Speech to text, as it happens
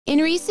In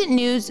recent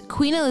news,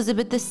 Queen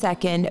Elizabeth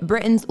II,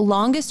 Britain's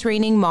longest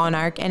reigning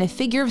monarch and a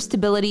figure of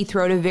stability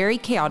throughout a very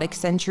chaotic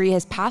century,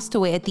 has passed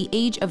away at the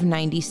age of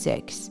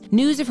 96.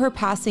 News of her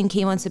passing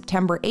came on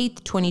September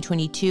 8,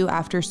 2022,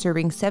 after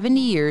serving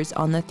 70 years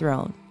on the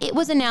throne. It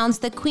was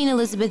announced that Queen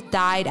Elizabeth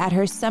died at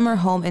her summer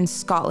home in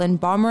Scotland,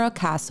 Balmoral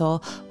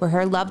Castle, where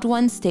her loved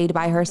ones stayed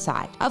by her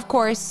side. Of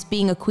course,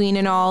 being a queen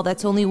and all,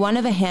 that's only one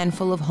of a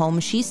handful of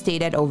homes she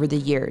stayed at over the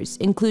years,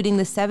 including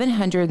the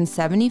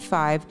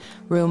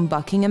 775-room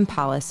Buckingham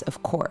Palace,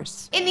 of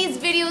course. In these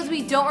videos,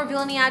 we don't reveal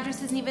any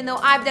addresses, and even though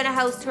I've done a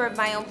house tour of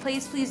my own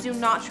place, please do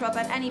not show up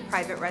at any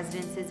private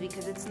residences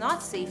because it's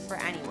not safe for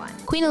anyone.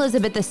 Queen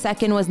Elizabeth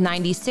II was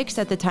 96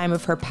 at the time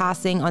of her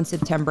passing on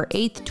September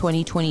 8,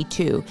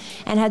 2022,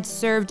 and had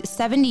served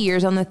 70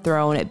 years on the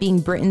throne,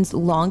 being Britain's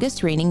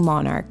longest reigning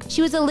monarch.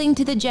 She was a link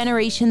to the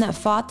generation that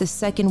fought the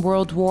Second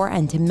World War,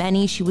 and to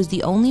many, she was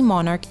the only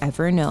monarch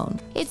ever known.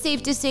 It's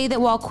safe to say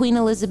that while Queen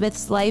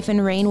Elizabeth's life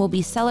and reign will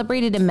be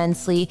celebrated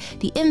immensely,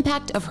 the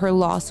impact of her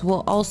loss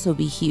will also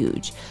be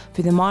huge,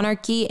 for the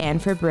monarchy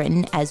and for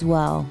Britain as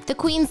well. The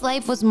Queen's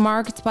life was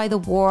marked by the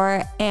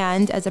war,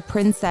 and as a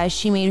princess,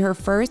 she made her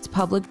first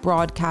public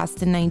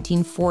broadcast in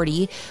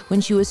 1940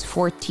 when she was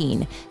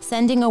 14,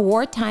 sending a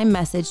wartime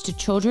message to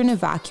children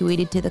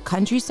evacuated to the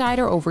countryside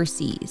or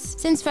overseas.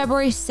 Since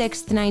February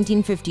 6,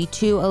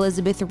 1952,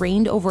 Elizabeth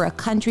reigned over a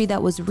country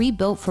that was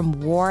rebuilt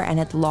from war and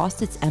had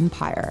lost its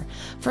empire,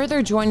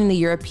 further joining the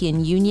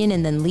European Union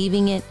and then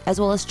leaving it, as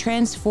well as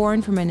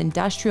transformed from an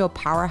industrial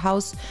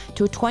powerhouse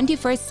to a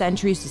 21st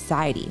century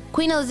society.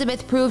 Queen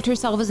Elizabeth proved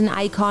herself as an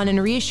icon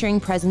and reassuring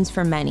presence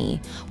for many.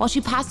 While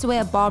she passed away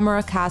at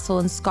Balmoral Castle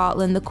in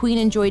Scotland, the Queen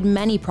enjoyed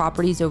many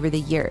properties over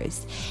the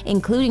years,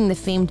 including the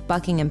famed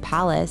Buckingham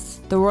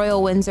Palace, the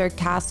Royal Windsor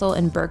Castle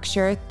in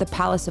Berkshire, the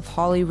Palace of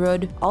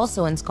Holyrood,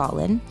 also in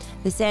Scotland,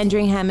 the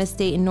Sandringham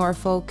Estate in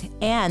Norfolk,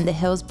 and the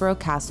Hillsborough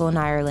Castle in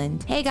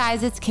Ireland. Hey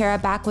guys, it's Kara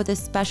back with a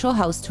special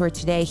house tour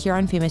today here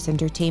on Famous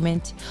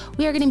Entertainment.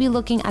 We are going to be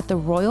looking at the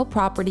royal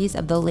properties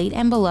of the late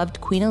and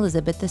beloved Queen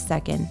Elizabeth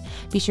II.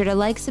 Be sure to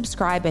like,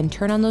 subscribe, and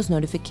turn on those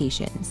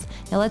notifications.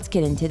 Now let's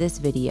get into this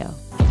video.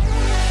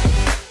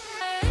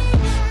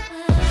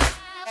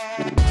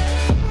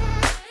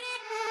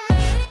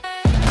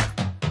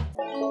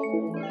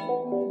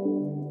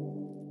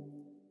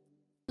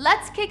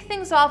 Let's kick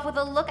things off with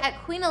a look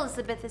at Queen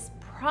Elizabeth's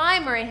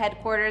primary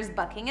headquarters,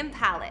 Buckingham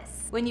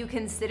Palace. When you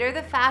consider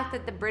the fact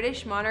that the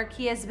British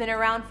monarchy has been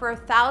around for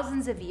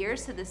thousands of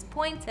years to this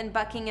point, and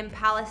Buckingham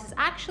Palace is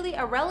actually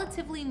a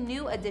relatively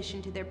new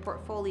addition to their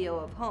portfolio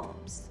of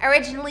homes.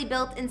 Originally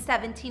built in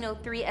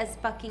 1703 as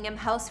Buckingham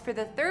House for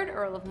the 3rd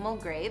Earl of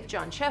Mulgrave,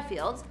 John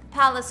Sheffield, the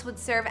palace would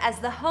serve as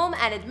the home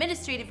and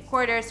administrative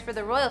quarters for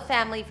the royal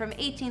family from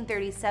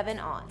 1837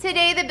 on.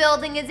 Today, the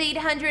building is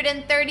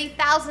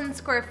 830,000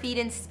 square feet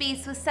in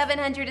space with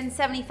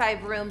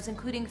 775 rooms,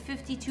 including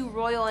 52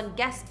 royal and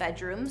guest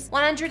bedrooms,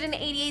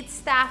 188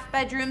 staff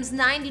bedrooms,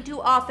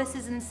 92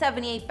 offices, and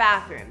 78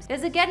 bathrooms.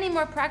 Does it get any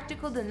more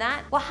practical than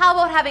that? Well, how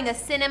about having a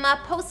cinema,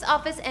 post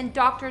office, and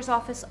doctor's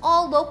office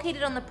all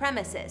located on the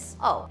premises?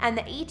 Oh, and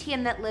the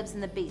ATM that lives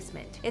in the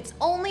basement. It's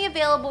only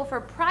available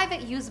for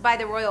private use by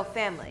the royal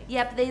family.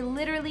 Yep, they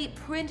literally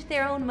print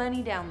their own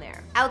money down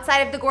there. Outside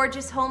of the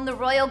gorgeous home, the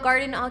royal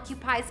garden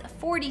occupies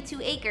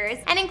 42 acres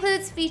and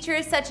includes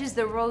features such as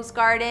the rose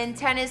garden,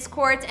 tennis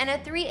courts, and a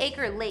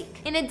 3-acre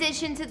lake. In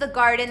addition to the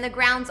garden, the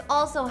grounds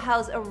also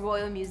house a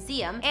royal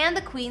museum and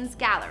the Queen's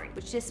Gallery,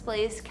 which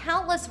displays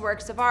countless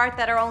works of art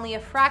that are only a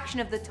fraction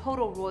of the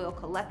total royal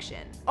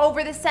collection.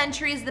 Over the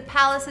centuries, the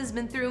palace has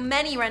been through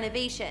many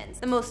renovations,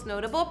 the most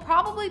notable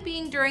probably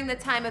being during the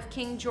time of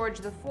King George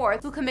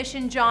IV, who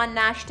commissioned John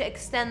Nash to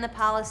extend the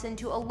palace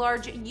into a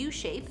large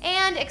U-shape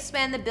and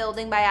expand the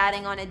building by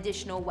adding on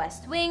additional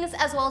west wings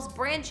as well as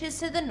branches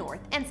to the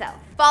north and south.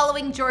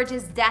 Following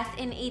George's death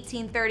in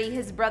 1830,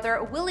 his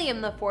brother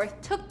William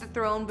IV took the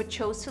throne but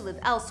chose to live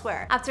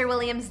elsewhere. After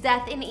William's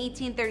death in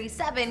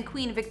 1837,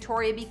 Queen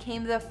Victoria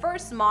became the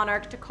first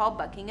monarch to call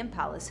Buckingham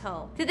Palace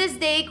home. To this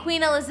day,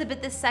 Queen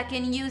Elizabeth II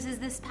uses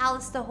this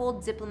palace to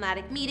hold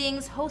diplomatic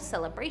meetings, host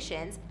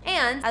celebrations,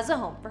 and as a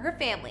home for her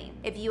family.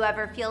 If you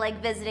ever feel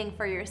like visiting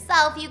for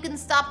yourself, you can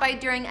stop by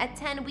during a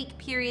 10-week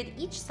period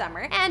each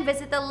summer and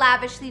visit the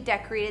lavishly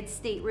decorated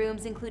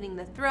staterooms, including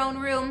the throne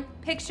room,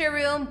 picture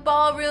room,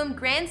 ballroom,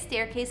 grand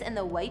staircase, and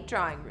the white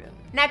drawing room.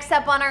 Next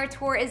up on our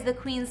tour is the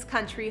Queen's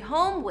country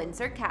home,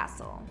 Windsor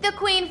Castle. The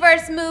Queen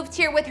first moved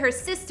here with her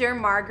sister,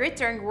 Margaret,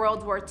 during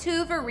World War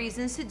II for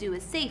reasons to do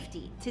with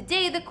safety.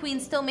 Today, the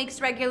Queen still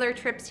makes regular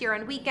trips here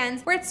on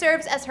weekends, where it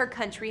serves as her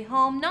country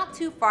home, not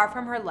too far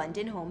from her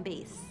London home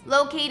base.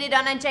 Located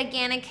on a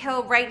gigantic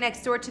hill right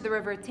next door to the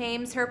River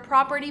Thames, her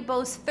property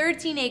boasts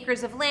 13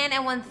 acres of land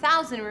and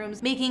 1,000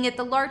 rooms, making it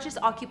the largest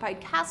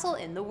occupied castle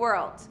in the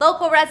world.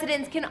 Local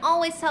residents can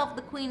always tell if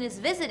the Queen is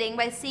visiting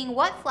by seeing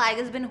what flag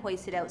has been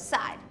hoisted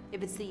outside.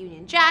 If it's the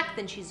Union Jack,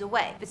 then she's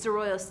away. If it's the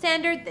Royal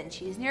Standard, then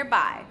she's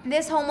nearby.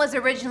 This home was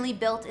originally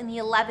built in the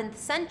 11th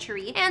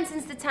century, and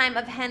since the time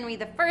of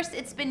Henry I,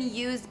 it's been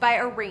used by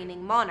a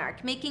reigning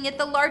monarch, making it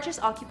the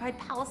largest occupied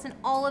palace in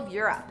all of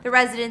Europe. The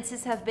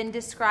residences have been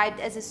described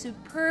as a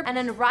superb and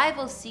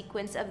unrivaled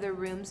sequence of the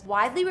rooms,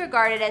 widely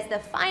regarded as the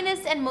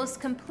finest and most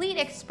complete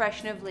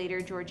expression of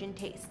later Georgian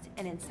taste.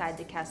 And inside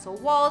the castle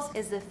walls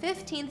is the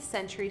 15th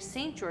century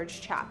St.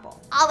 George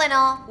Chapel. All in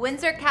all,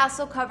 Windsor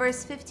Castle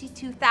covers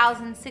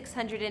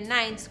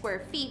 52,609 square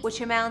feet,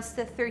 which amounts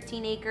to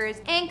 13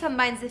 acres, and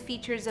combines the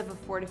features of a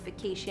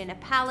fortification, a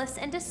palace,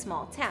 and a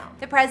small town.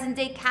 The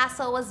present-day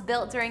castle was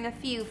built during a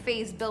few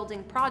phased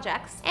building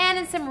projects and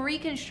in some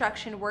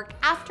reconstruction work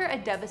after a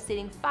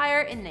devastating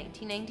fire in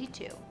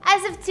 1992.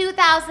 As of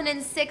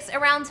 2006,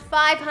 around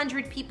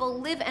 500 people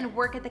live and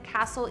work at the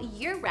castle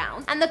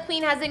year-round, and the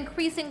Queen has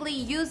increasingly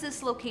used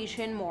this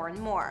location more and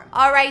more.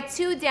 Alright,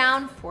 2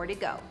 down, 4 to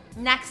go.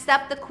 Next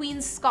up, the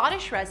Queen's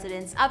Scottish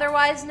residence,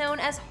 otherwise known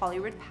as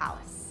Holyrood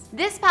Palace.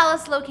 This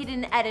palace, located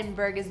in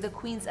Edinburgh, is the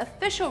Queen's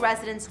official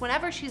residence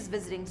whenever she's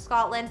visiting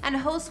Scotland and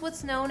hosts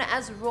what's known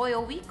as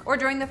Royal Week, or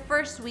during the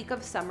first week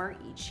of summer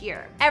each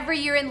year. Every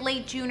year in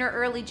late June or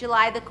early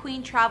July, the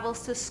Queen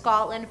travels to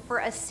Scotland for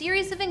a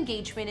series of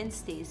engagement and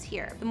stays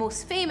here. The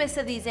most famous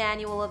of these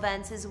annual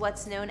events is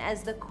what's known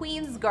as the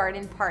Queen's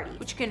Garden Party,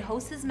 which can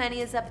host as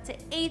many as up to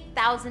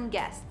 8,000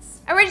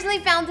 guests. Originally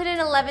founded in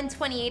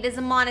 1128 as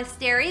a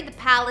monastery, the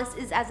palace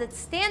is as it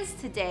stands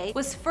today,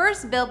 was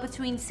first built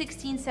between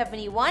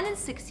 1671 and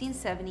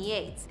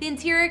 1678. The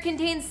interior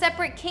contains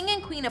separate king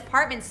and queen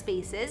apartment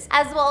spaces,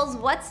 as well as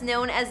what's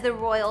known as the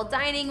royal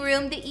dining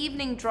room, the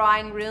evening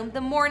drawing room,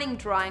 the morning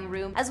drawing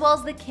room, as well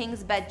as the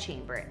king's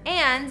bedchamber,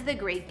 and the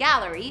great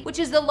gallery, which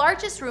is the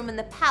largest room in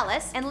the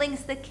palace and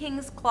links the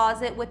king's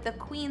closet with the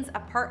queen's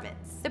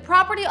apartments. The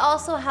property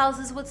also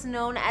houses what's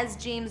known as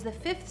James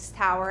V's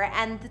Tower,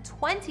 and in the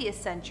 20th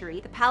century,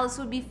 the palace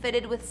would be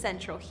fitted with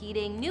central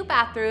heating, new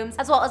bathrooms,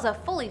 as well as a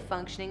fully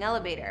functioning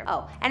elevator.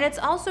 Oh, and it's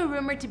also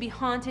rumored to be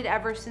haunted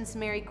ever since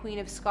Mary, Queen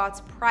of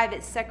Scots'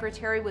 private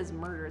secretary was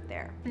murdered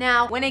there.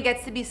 Now, when it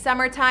gets to be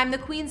summertime, the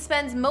Queen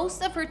spends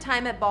most of her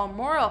time at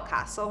Balmoral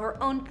Castle,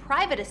 her own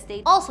private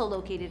estate, also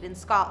located in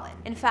Scotland.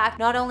 In fact,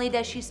 not only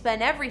does she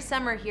spend every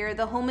summer here,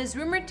 the home is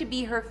rumored to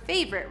be her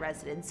favorite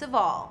residence of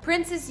all.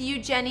 Princess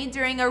Eugenie,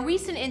 during a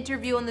recent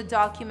interview on the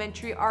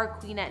documentary Our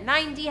Queen at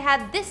 90,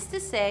 had this to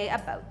say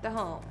about the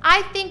home.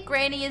 "I think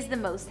Granny is the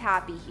most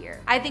happy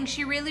here. I think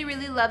she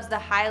really loves the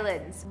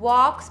Highlands.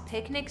 Walks,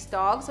 picnics,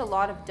 dogs, a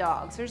lot of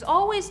dogs. There's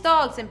always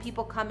dogs and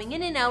people coming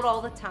in and out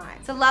all the time.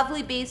 It's a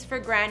lovely base for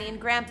Granny and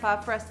Grandpa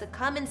for us to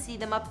come and see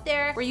them up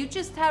there, where you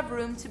just have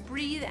room to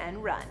breathe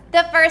and run."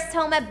 The first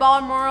home at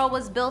Balmoral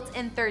was built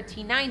in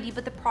 1390,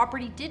 but the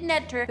property didn't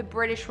enter the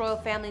British royal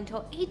family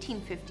until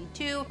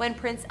 1852, when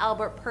Prince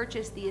Albert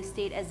purchased the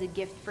estate as a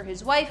gift for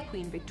his wife,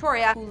 Queen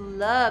Victoria, who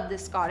loved the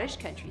Scottish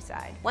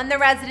countryside. When the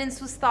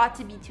residence was thought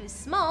to be too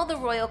small, the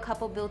royal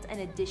couple built an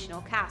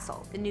additional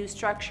castle. The new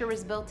structure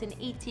was built in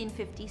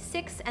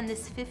 1856, and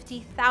this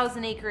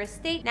 50,000-acre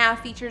estate now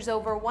features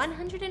over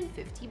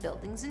 150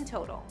 buildings in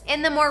total.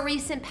 In the more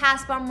recent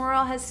past,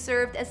 Balmoral has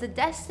served as a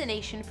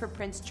destination for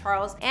Prince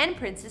Charles and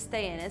Princess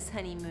Diana's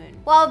honeymoon.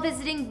 While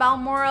visiting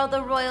Balmoral,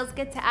 the royals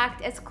get to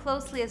act as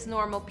closely as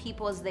normal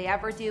people as they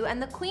ever do,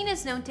 and the Queen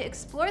is known to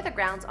explore the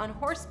grounds on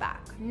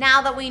horseback.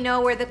 Now that we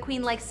know where the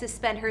Queen likes to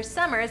spend her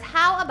summers,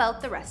 how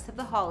about the rest of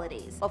the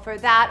holidays? Well, for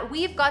that,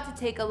 we've got to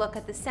take a look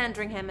at the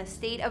Sandringham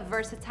Estate, a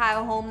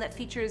versatile home that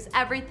features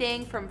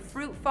everything from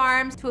fruit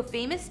farms to a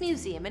famous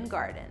museum and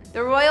garden.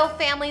 The royal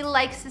family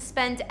likes to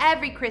spend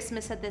every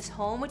Christmas at this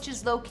home, which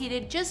is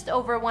located just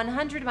over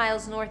 100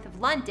 miles north of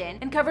London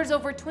and covers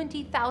over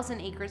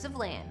 20,000 acres of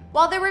land.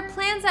 While there were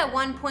plans at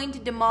one point to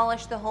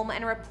demolish the home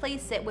and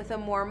replace it with a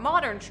more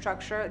modern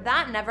structure,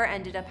 that never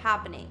ended up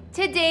happening.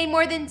 Today,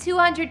 more than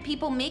 200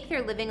 people make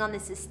their living on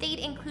this estate,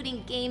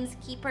 including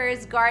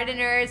gamekeepers,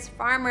 gardeners,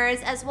 farmers,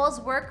 as well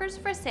as workers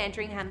for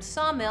Sandringham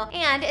Sawmill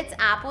and its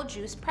apple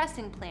juice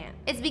pressing plant.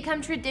 It's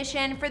become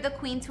tradition for the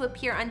Queen to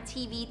appear on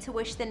TV to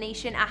wish the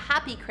nation a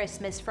happy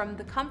Christmas from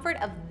the comfort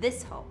of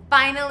this home.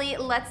 Finally,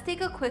 let's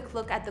take a quick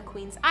look at the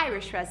Queen's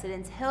Irish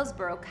residence,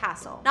 Hillsborough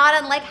Castle.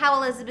 Not unlike how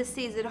Elizabeth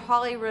stays at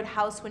Holyrood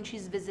House when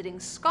she's visiting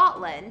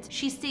Scotland,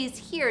 she stays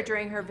here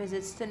during her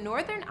visits to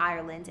Northern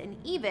Ireland and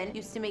even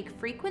used to make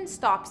frequent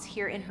stops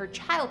here in her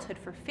childhood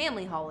for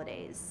family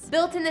holidays.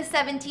 Built in the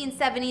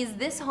 1770s,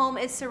 this home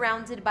is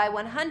surrounded by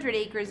 100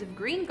 acres of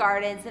green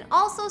gardens and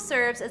also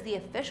serves as the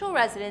official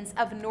residence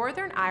of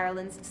Northern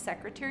Ireland's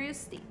Secretary of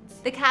State.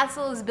 The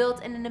castle is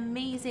built in an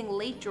amazing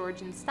late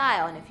Georgian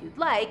style, and if you'd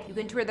like, you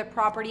can tour the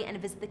property and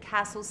visit the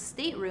castle's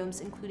staterooms,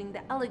 including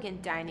the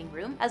elegant dining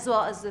room, as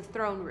well as the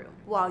throne room.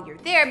 While you're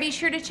there, be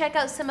sure to check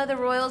out some of the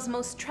royals'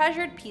 most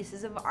treasured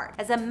pieces of art,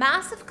 as a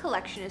massive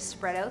collection is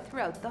spread out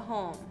throughout the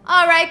home.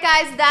 Alright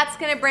guys, that's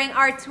gonna bring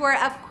our tour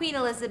of Queen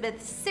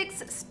Elizabeth's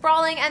 6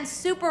 sprawling and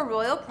super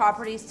royal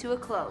properties to a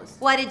close.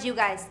 What did you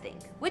guys think?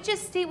 Which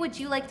estate would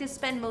you like to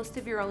spend most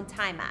of your own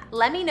time at?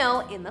 Let me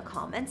know in the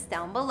comments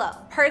down below.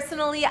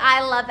 Personally,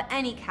 I love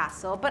any castle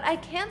Castle, but I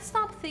can't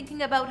stop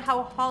thinking about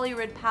how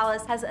Holyrood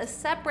Palace has a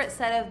separate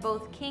set of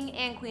both king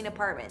and queen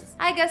apartments.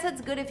 I guess it's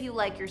good if you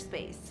like your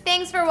space.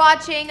 Thanks for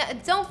watching.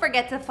 Don't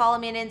forget to follow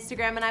me on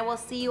Instagram, and I will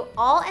see you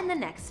all in the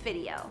next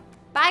video.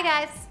 Bye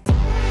guys!